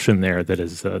compulsion there that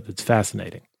is that's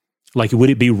fascinating. Like, would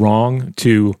it be wrong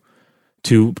to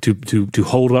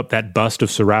hold up that bust of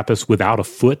Serapis without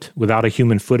a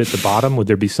human foot at the bottom? Would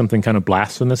there be something kind of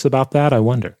blasphemous about that? I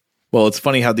wonder. Well, it's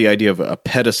funny how the idea of a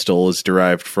pedestal is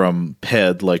derived from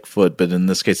ped, like foot, but in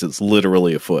this case, it's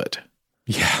literally a foot.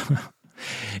 Yeah.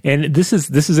 And this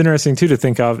is interesting, too, to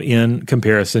think of in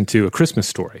comparison to A Christmas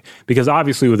Story. Because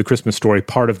obviously with A Christmas Story,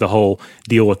 part of the whole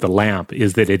deal with the lamp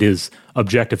is that it is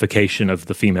objectification of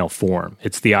the female form.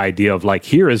 It's the idea of like,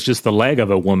 here is just the leg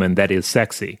of a woman that is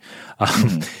sexy,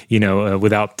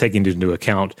 without taking into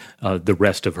account the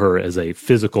rest of her as a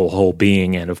physical whole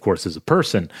being and, of course, as a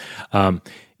person.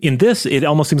 In this, it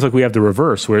almost seems like we have the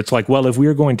reverse, where it's like, well, if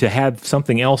we're going to have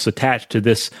something else attached to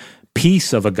this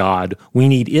piece of a god, we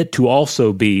need it to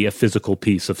also be a physical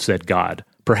piece of said god,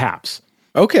 perhaps.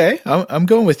 Okay, I'm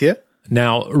going with you.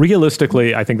 Now,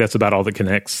 realistically, I think that's about all that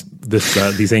connects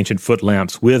these ancient foot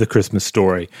lamps with A Christmas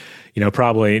Story.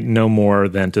 Probably no more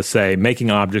than to say making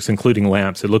objects, including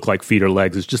lamps, that look like feet or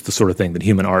legs is just the sort of thing that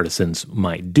human artisans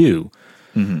might do.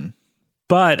 Mm-hmm.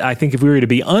 But I think if we were to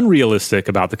be unrealistic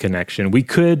about the connection, we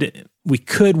could we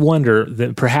could wonder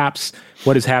that perhaps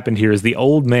what has happened here is the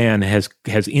old man has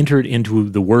entered into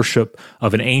the worship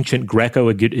of an ancient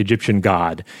Greco-Egyptian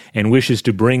god and wishes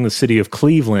to bring the city of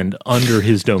Cleveland under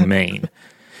his domain.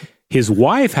 His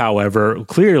wife, however,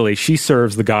 clearly she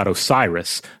serves the god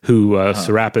Osiris, who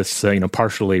Serapis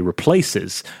partially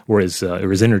replaces, or is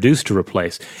introduced to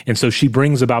replace. And so she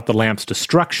brings about the lamp's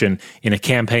destruction in a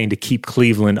campaign to keep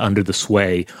Cleveland under the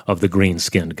sway of the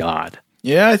green-skinned god.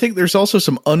 Yeah, I think there's also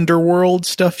some underworld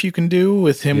stuff you can do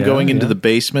with him going into the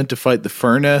basement to fight the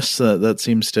furnace. That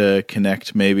seems to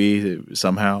connect maybe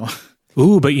somehow.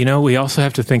 Ooh, but we also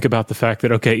have to think about the fact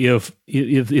that, okay,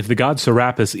 if the god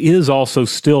Serapis is also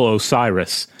still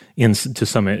Osiris to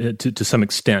some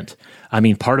extent, I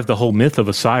mean, part of the whole myth of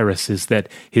Osiris is that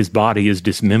his body is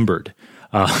dismembered.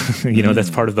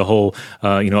 That's part of the whole,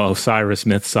 Osiris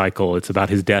myth cycle. It's about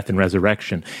his death and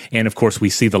resurrection. And of course, we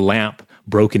see the lamp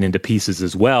broken into pieces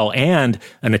as well, and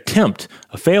a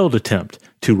failed attempt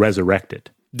to resurrect it.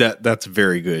 That's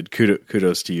very good.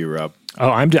 Kudos to you, Rob. Oh,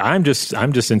 I'm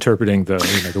just interpreting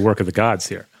the work of the gods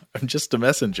here. I'm just a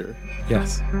messenger.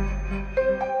 Yes.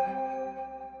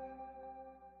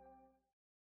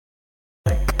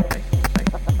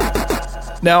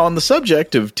 Now, on the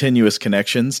subject of tenuous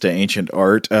connections to ancient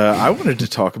art, I wanted to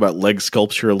talk about leg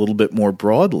sculpture a little bit more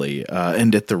broadly,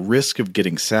 and at the risk of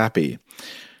getting sappy.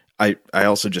 I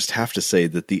also just have to say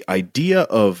that the idea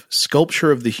of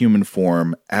sculpture of the human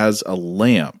form as a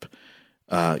lamp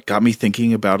got me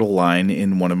thinking about a line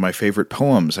in one of my favorite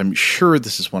poems. I'm sure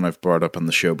this is one I've brought up on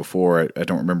the show before. I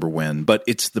don't remember when, but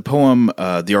it's the poem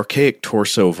The Archaic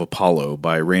Torso of Apollo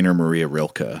by Rainer Maria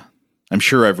Rilke. I'm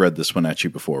sure I've read this one at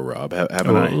you before, Rob.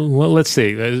 Haven't I? Well, let's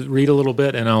see. Read a little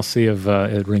bit, and I'll see if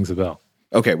it rings a bell.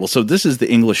 Okay, well, so this is the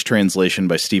English translation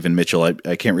by Stephen Mitchell.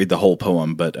 I can't read the whole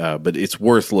poem, but it's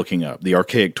worth looking up. The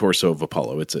Archaic Torso of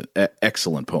Apollo. It's an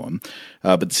excellent poem.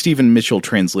 But the Stephen Mitchell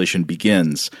translation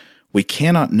begins, "We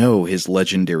cannot know his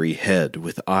legendary head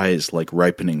with eyes like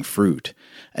ripening fruit,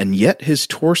 and yet his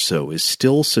torso is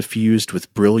still suffused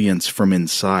with brilliance from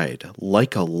inside,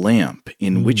 like a lamp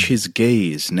in which his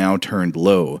gaze, now turned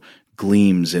low,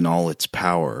 gleams in all its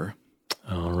power."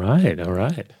 All right.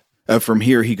 From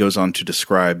here, he goes on to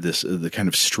describe the kind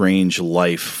of strange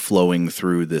life flowing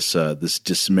through this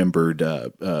dismembered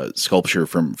sculpture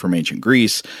from ancient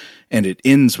Greece, and it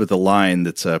ends with a line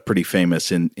that's pretty famous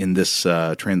in this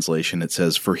translation. It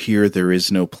says, "For here there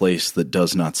is no place that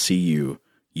does not see you.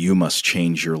 You must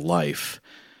change your life."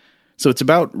 So it's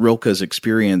about Rilke's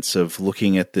experience of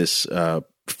looking at this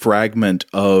fragment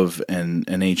of an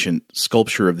ancient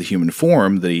sculpture of the human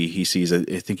form that he sees. I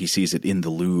think he sees it in the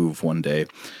Louvre one day.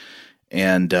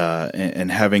 And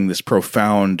having this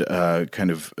profound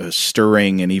kind of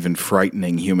stirring and even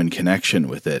frightening human connection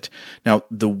with it. Now,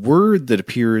 the word that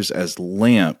appears as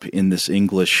lamp in this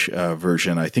English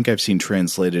version, I think I've seen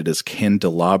translated as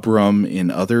candelabrum in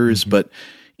others, but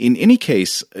in any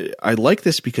case, I like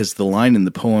this because the line in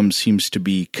the poem seems to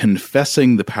be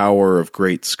confessing the power of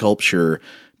great sculpture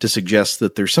to suggest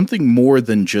that there's something more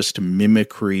than just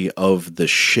mimicry of the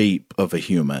shape of a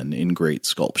human in great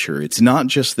sculpture. It's not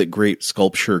just that great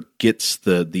sculpture gets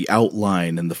the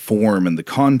outline and the form and the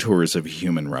contours of a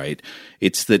human, right?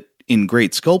 It's that in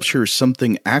great sculpture,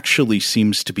 something actually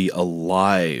seems to be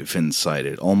alive inside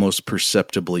it, almost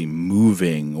perceptibly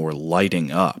moving or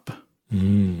lighting up.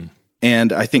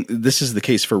 And I think this is the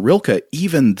case for Rilke,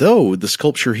 even though the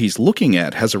sculpture he's looking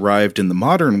at has arrived in the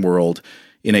modern world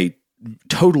in a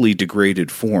totally degraded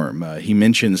form. He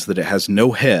mentions that it has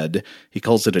no head. He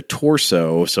calls it a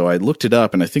torso. So I looked it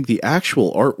up, and I think the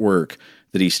actual artwork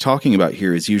that he's talking about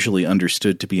here is usually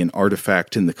understood to be an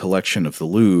artifact in the collection of the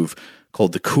Louvre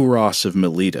called the Kouros of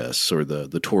Miletus, or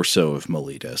the torso of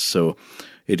Miletus. So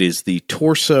it is the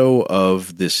torso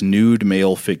of this nude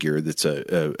male figure that's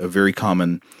a very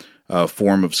common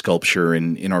form of sculpture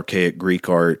in archaic Greek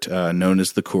art known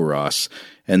as the Kouros.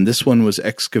 And this one was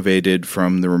excavated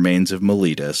from the remains of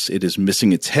Miletus. It is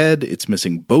missing its head, it's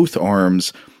missing both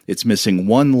arms, it's missing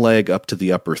one leg up to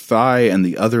the upper thigh and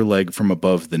the other leg from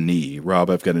above the knee. Rob,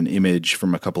 I've got an image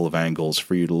from a couple of angles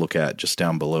for you to look at just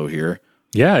down below here.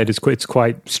 Yeah, it's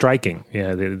quite striking.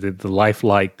 Yeah, the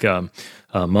lifelike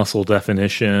muscle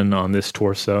definition on this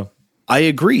torso. I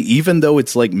agree. Even though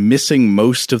it's like missing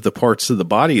most of the parts of the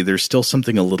body, there's still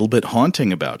something a little bit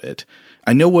haunting about it.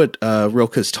 I know what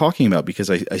Rilke is talking about because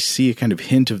I see a kind of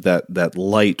hint of that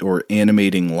light or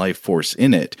animating life force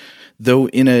in it, though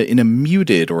in a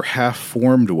muted or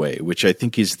half-formed way, which I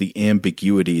think is the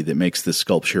ambiguity that makes this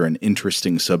sculpture an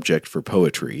interesting subject for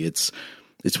poetry.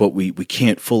 it's what we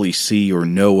can't fully see or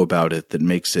know about it that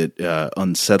makes it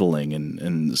unsettling,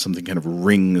 and something kind of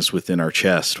rings within our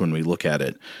chest when we look at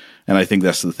it. And I think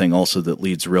that's the thing also that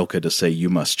leads Rilke to say, you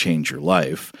must change your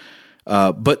life.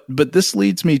 But this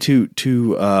leads me to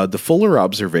the fuller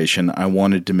observation I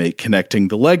wanted to make connecting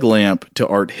the leg lamp to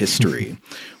art history,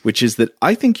 which is that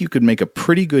I think you could make a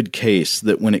pretty good case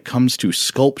that when it comes to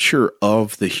sculpture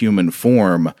of the human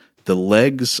form, the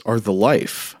legs are the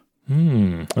life.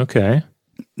 Okay.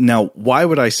 Now, why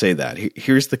would I say that?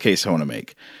 Here's the case I want to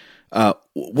make.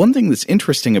 One thing that's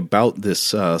interesting about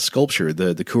this sculpture,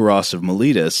 the Kouros of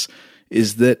Miletus,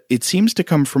 is that it seems to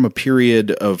come from a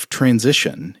period of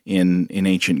transition in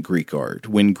ancient Greek art,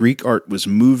 when Greek art was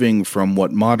moving from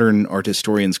what modern art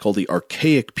historians call the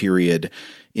archaic period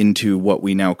into what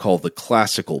we now call the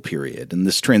classical period. And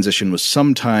this transition was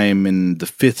sometime in the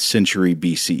 5th century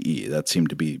BCE. That seemed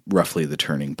to be roughly the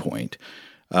turning point.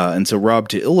 And so, Rob,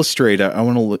 to illustrate, I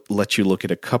want to let you look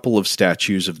at a couple of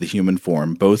statues of the human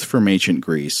form, both from ancient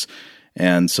Greece.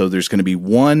 And so there's going to be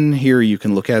one here you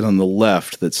can look at on the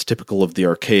left that's typical of the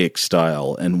archaic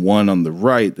style, and one on the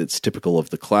right that's typical of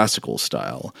the classical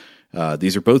style.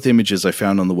 These are both images I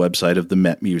found on the website of the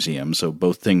Met Museum, so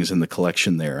both things in the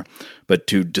collection there. But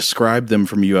to describe them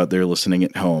from you out there listening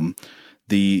at home,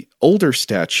 the older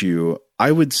statue,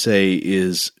 I would say,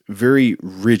 is very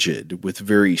rigid with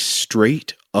very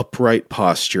straight, upright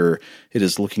posture. It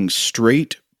is looking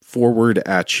straight forward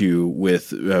at you with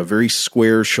very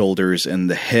square shoulders, and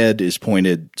the head is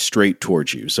pointed straight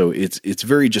towards you. So it's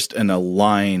very just an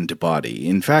aligned body.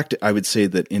 In fact, I would say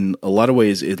that in a lot of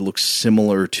ways it looks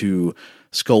similar to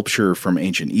sculpture from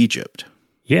ancient Egypt.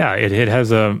 Yeah, it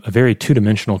has a very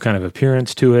two-dimensional kind of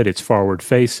appearance to it. It's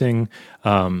forward-facing.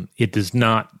 It does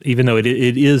not, even though it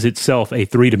is itself a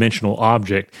three-dimensional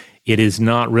object, it is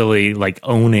not really like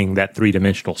owning that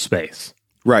three-dimensional space.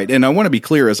 Right, and I want to be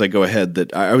clear as I go ahead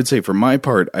that I would say for my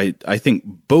part, I think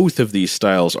both of these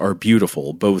styles are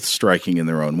beautiful, both striking in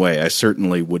their own way. I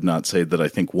certainly would not say that I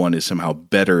think one is somehow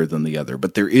better than the other,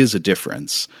 but there is a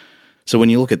difference. So when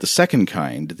you look at the second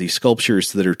kind, the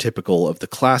sculptures that are typical of the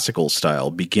classical style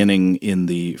beginning in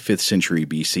the 5th century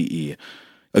BCE,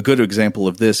 a good example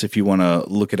of this, if you want to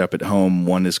look it up at home,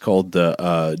 one is called the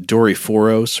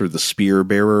Doryphoros, or the spear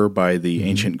bearer, by the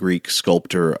ancient Greek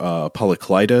sculptor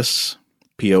Polykleitos,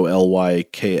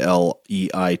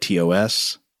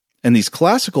 Polykleitos. And these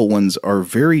classical ones are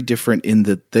very different in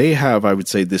that they have, I would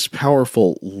say, this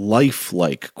powerful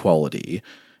lifelike quality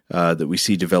that we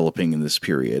see developing in this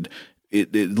period.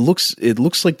 It looks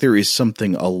like there is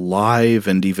something alive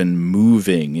and even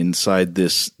moving inside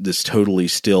this totally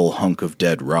still hunk of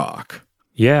dead rock.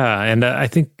 Yeah, and I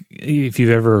think if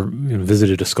you've ever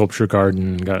visited a sculpture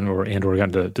garden,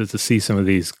 gotten to see some of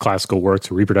these classical works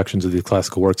or reproductions of these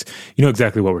classical works, you know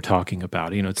exactly what we're talking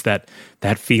about. It's that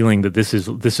feeling that this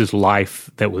is life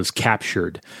that was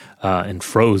captured and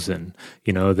frozen.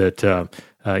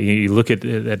 You look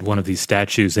at one of these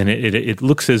statues, and it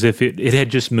looks as if it had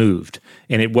just moved,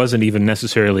 and it wasn't even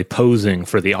necessarily posing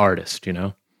for the artist.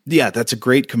 Yeah, that's a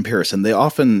great comparison. They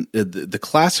often, the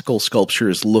classical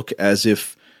sculptures look as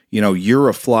if, you're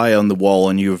a fly on the wall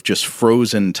and you have just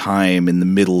frozen time in the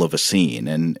middle of a scene.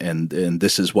 And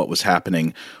this is what was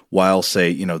happening while,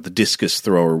 say, the discus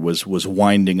thrower was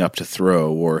winding up to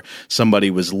throw, or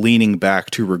somebody was leaning back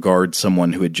to regard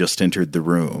someone who had just entered the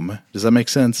room. Does that make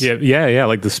sense? Yeah.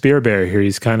 Like the spear bearer here,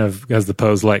 he's kind of has the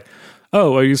pose like,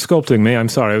 oh, are you sculpting me? I'm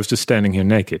sorry, I was just standing here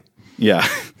naked. Yeah.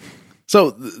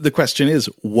 So the question is,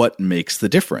 what makes the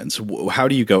difference? How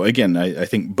do you go? Again, I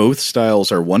think both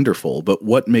styles are wonderful, but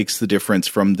what makes the difference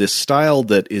from this style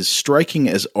that is striking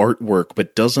as artwork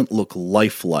but doesn't look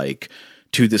lifelike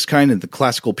to this kind of the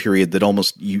classical period that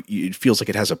almost it feels like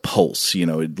it has a pulse?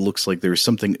 It looks like there's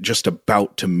something just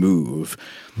about to move.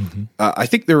 Mm-hmm. I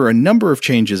think there are a number of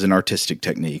changes in artistic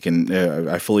technique, and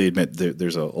I fully admit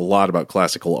there's a lot about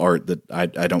classical art that I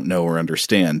don't know or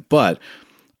understand, but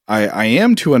I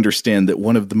am to understand that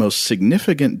one of the most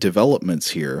significant developments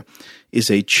here is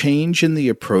a change in the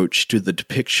approach to the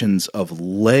depictions of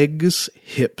legs,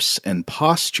 hips, and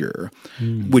posture,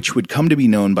 which would come to be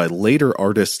known by later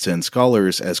artists and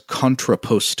scholars as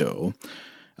contrapposto.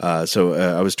 So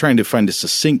I was trying to find a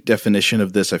succinct definition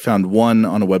of this. I found one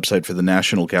on a website for the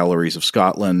National Galleries of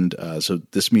Scotland. So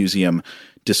this museum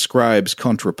describes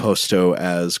contrapposto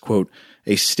as, quote,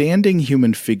 a standing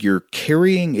human figure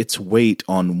carrying its weight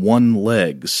on one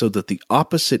leg so that the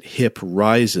opposite hip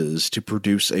rises to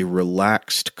produce a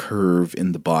relaxed curve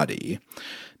in the body.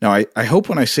 Now, I hope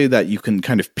when I say that you can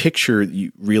kind of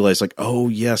you realize like, oh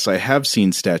yes, I have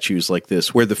seen statues like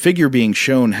this where the figure being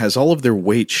shown has all of their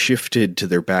weight shifted to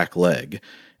their back leg.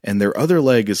 and their other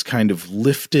leg is kind of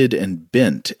lifted and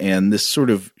bent, and this sort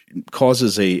of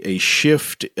causes a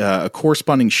shift, a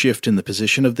corresponding shift in the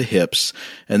position of the hips,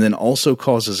 and then also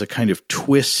causes a kind of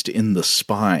twist in the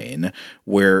spine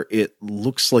where it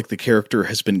looks like the character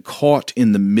has been caught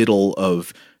in the middle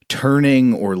of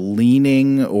turning or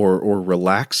leaning or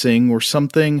relaxing or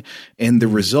something, and the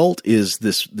result is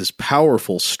this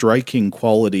powerful, striking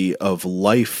quality of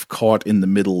life caught in the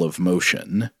middle of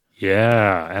motion.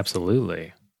 Yeah,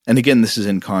 absolutely. And again, this is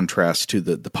in contrast to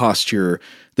the posture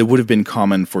that would have been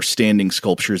common for standing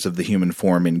sculptures of the human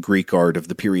form in Greek art of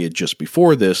the period just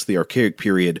before this, the Archaic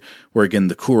period, where again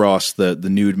the kouros, the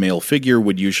nude male figure,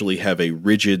 would usually have a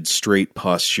rigid, straight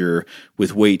posture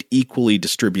with weight equally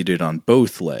distributed on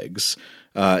both legs.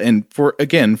 And for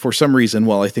some reason,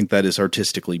 while I think that is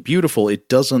artistically beautiful, it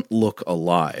doesn't look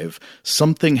alive.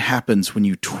 Something happens when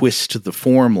you twist the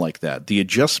form like that. The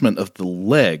adjustment of the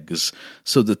legs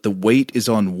so that the weight is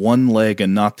on one leg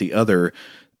and not the other,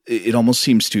 it almost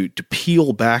seems to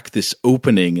peel back this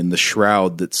opening in the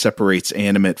shroud that separates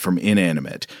animate from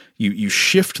inanimate. You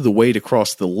shift the weight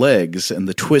across the legs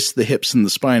and twist the hips and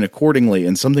the spine accordingly,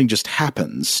 and something just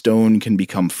happens. Stone can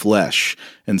become flesh,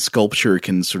 and sculpture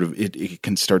can it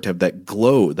can start to have that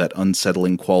glow, that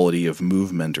unsettling quality of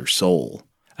movement or soul.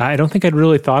 I don't think I'd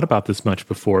really thought about this much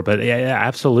before, but yeah,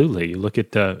 absolutely. You look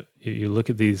at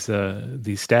these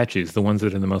statues, the ones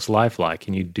that are the most lifelike,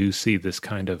 and you do see this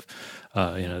kind of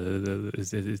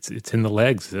it's in the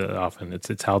legs often.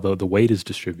 It's how the weight is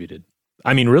distributed.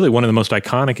 I mean, really, one of the most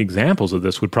iconic examples of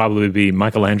this would probably be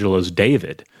Michelangelo's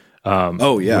David.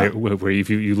 Where if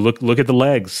you look at the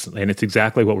legs, and it's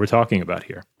exactly what we're talking about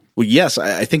here. Well, yes,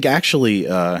 I think actually,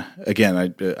 again,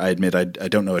 I admit I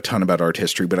don't know a ton about art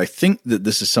history, but I think that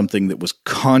this is something that was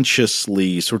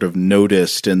consciously sort of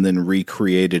noticed and then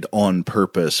recreated on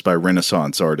purpose by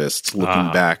Renaissance artists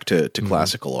looking back to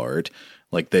classical art.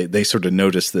 Like they sort of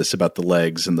noticed this about the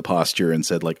legs and the posture and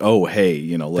said like, oh,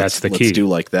 hey, let's do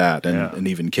like that and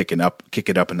even kick it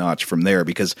up a notch from there,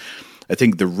 because I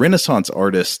think the Renaissance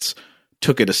artists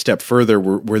took it a step further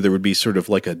where there would be sort of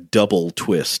like a double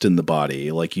twist in the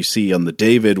body, like you see on the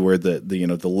David, where the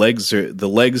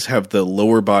legs have the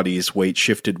lower body's weight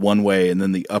shifted one way and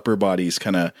then the upper body's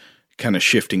kind of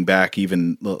shifting back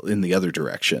even in the other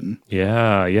direction.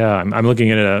 Yeah. I'm looking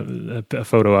at a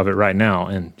photo of it right now,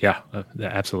 and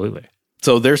absolutely.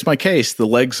 So there's my case. The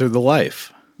legs are the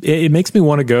life. It makes me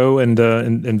want to go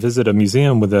and visit a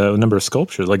museum with a number of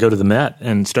sculptures. Like go to the Met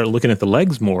and start looking at the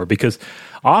legs more, because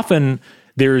often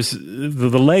there's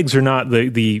the legs are not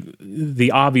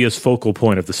the obvious focal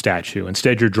point of the statue.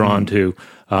 Instead, you're drawn to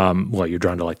you're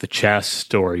drawn to like the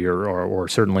chest, or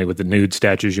certainly with the nude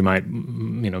statues, you might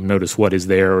notice what is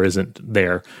there or isn't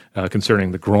there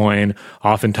concerning the groin.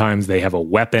 Oftentimes, they have a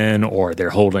weapon, or they're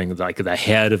holding like the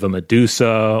head of a Medusa,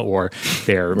 or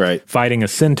they're fighting a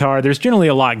centaur. There's generally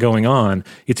a lot going on.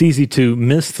 It's easy to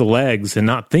miss the legs and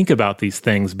not think about these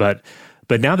things, but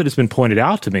now that it's been pointed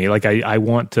out to me, like I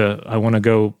want to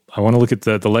look at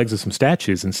the legs of some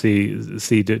statues and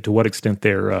see to what extent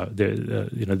their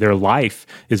life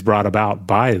is brought about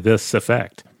by this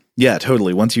effect. Yeah,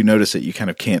 totally. Once you notice it, you kind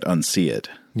of can't unsee it.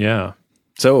 Yeah.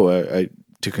 So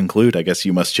to conclude, I guess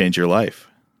you must change your life.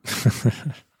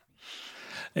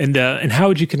 And how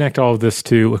would you connect all of this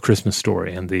to A Christmas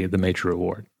Story and the major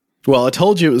award? Well, I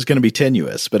told you it was going to be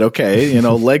tenuous, but okay,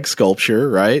 leg sculpture,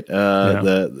 right?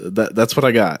 That's what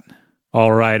I got.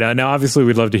 All right. Now, obviously,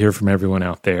 we'd love to hear from everyone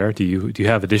out there. Do you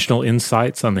have additional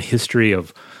insights on the history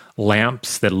of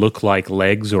lamps that look like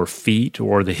legs or feet,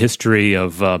 or the history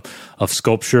of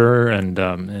sculpture and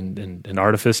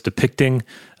artifice depicting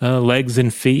legs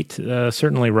and feet?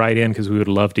 Certainly write in, because we would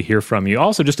love to hear from you.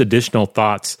 Also, just additional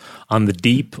thoughts on the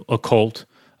deep occult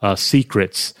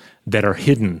secrets that are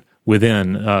hidden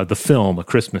within the film A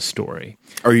Christmas Story.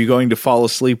 Are you going to fall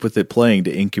asleep with it playing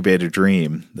to incubate a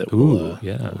dream that will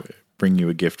bring you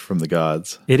a gift from the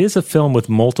gods? It is a film with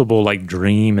multiple like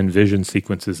dream and vision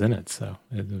sequences in it, so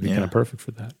it would be kind of perfect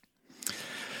for that.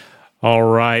 All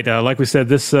right. Like we said,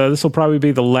 this will probably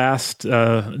be the last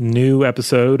new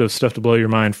episode of Stuff to Blow Your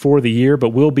Mind for the year, but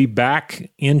we'll be back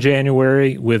in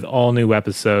January with all new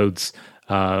episodes.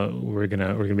 We're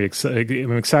gonna be excited.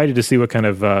 I'm excited to see what kind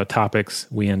of topics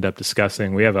we end up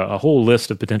discussing. We have a whole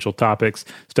list of potential topics,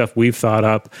 stuff we've thought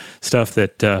up, stuff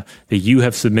that you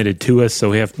have submitted to us. So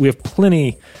we have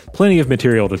plenty of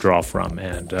material to draw from,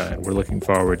 and we're looking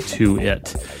forward to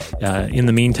it. In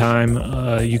the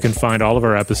meantime, you can find all of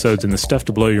our episodes in the Stuff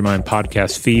to Blow Your Mind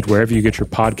podcast feed, wherever you get your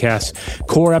podcasts.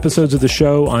 Core episodes of the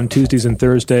show on Tuesdays and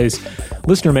Thursdays.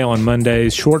 Listener Mail on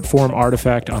Mondays, Short Form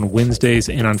Artifact on Wednesdays,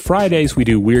 and on Fridays we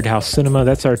do Weird House Cinema.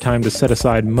 That's our time to set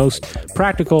aside most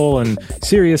practical and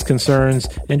serious concerns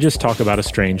and just talk about a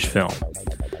strange film.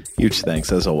 Huge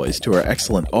thanks, as always, to our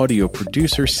excellent audio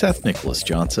producer, Seth Nicholas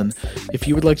Johnson. If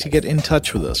you would like to get in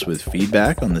touch with us with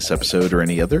feedback on this episode or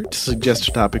any other, to suggest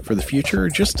a topic for the future, or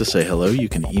just to say hello, you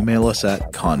can email us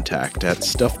at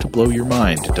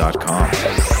contact@stufftoblowyourmind.com.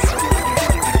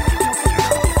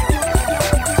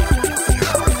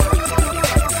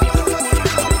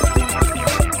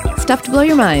 Stuff to Blow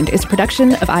Your Mind is a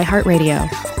production of iHeartRadio.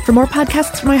 For more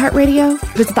podcasts from iHeartRadio,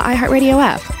 visit the iHeartRadio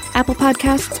app, Apple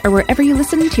Podcasts, or wherever you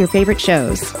listen to your favorite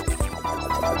shows.